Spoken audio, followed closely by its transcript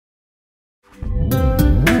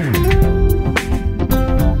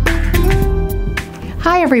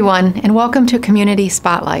everyone, and welcome to Community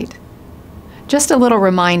Spotlight. Just a little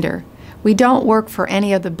reminder, we don't work for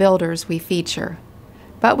any of the builders we feature,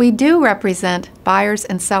 but we do represent buyers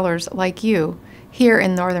and sellers like you here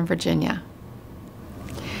in Northern Virginia.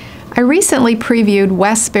 I recently previewed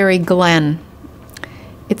Westbury Glen.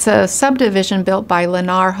 It's a subdivision built by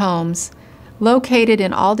Lennar Homes, located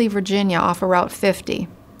in Aldie, Virginia off of Route 50.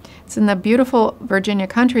 It's in the beautiful Virginia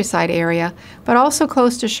countryside area, but also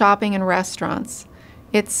close to shopping and restaurants.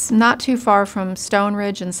 It's not too far from Stone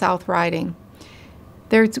Ridge and South Riding.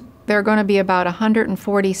 There are going to be about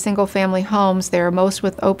 140 single-family homes there, most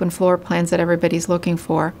with open floor plans that everybody's looking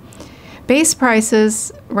for. Base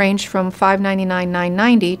prices range from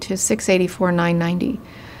 $599,990 to $684,990.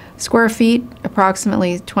 Square feet,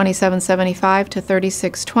 approximately 2775 to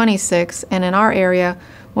 3626, and in our area,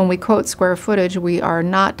 when we quote square footage, we are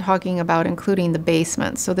not talking about including the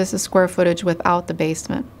basement. So this is square footage without the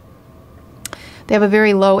basement. They have a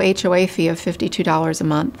very low HOA fee of $52 a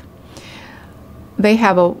month. They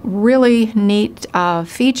have a really neat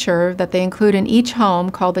feature that they include in each home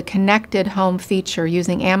called the Connected Home feature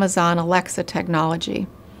using Amazon Alexa technology.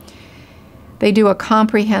 They do a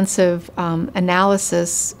comprehensive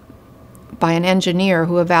analysis by an engineer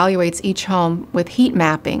who evaluates each home with heat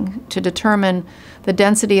mapping to determine the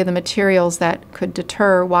density of the materials that could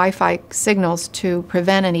deter Wi-Fi signals to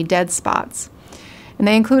prevent any dead spots. And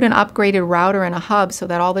they include an upgraded router and a hub so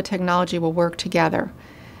that all the technology will work together.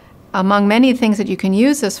 Among many things that you can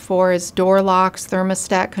use this for is door locks,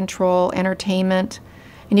 thermostat control, entertainment,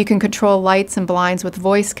 and you can control lights and blinds with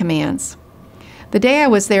voice commands. The day I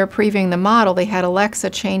was there previewing the model, they had Alexa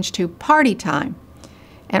change to party time,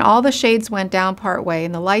 and all the shades went down part way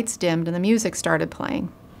and the lights dimmed and the music started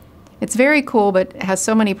playing. It's very cool, but it has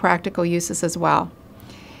so many practical uses as well.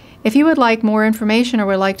 If you would like more information or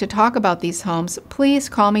would like to talk about these homes, please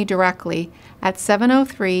call me directly at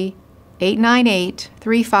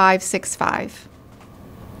 703-898-3565.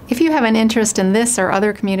 If you have an interest in this or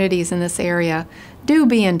other communities in this area, do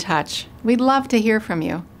be in touch. We'd love to hear from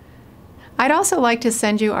you. I'd also like to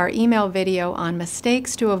send you our email video on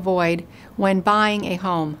mistakes to avoid when buying a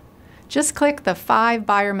home. Just click the 5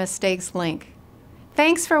 buyer mistakes link.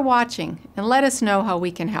 Thanks for watching, and let us know how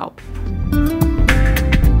we can help.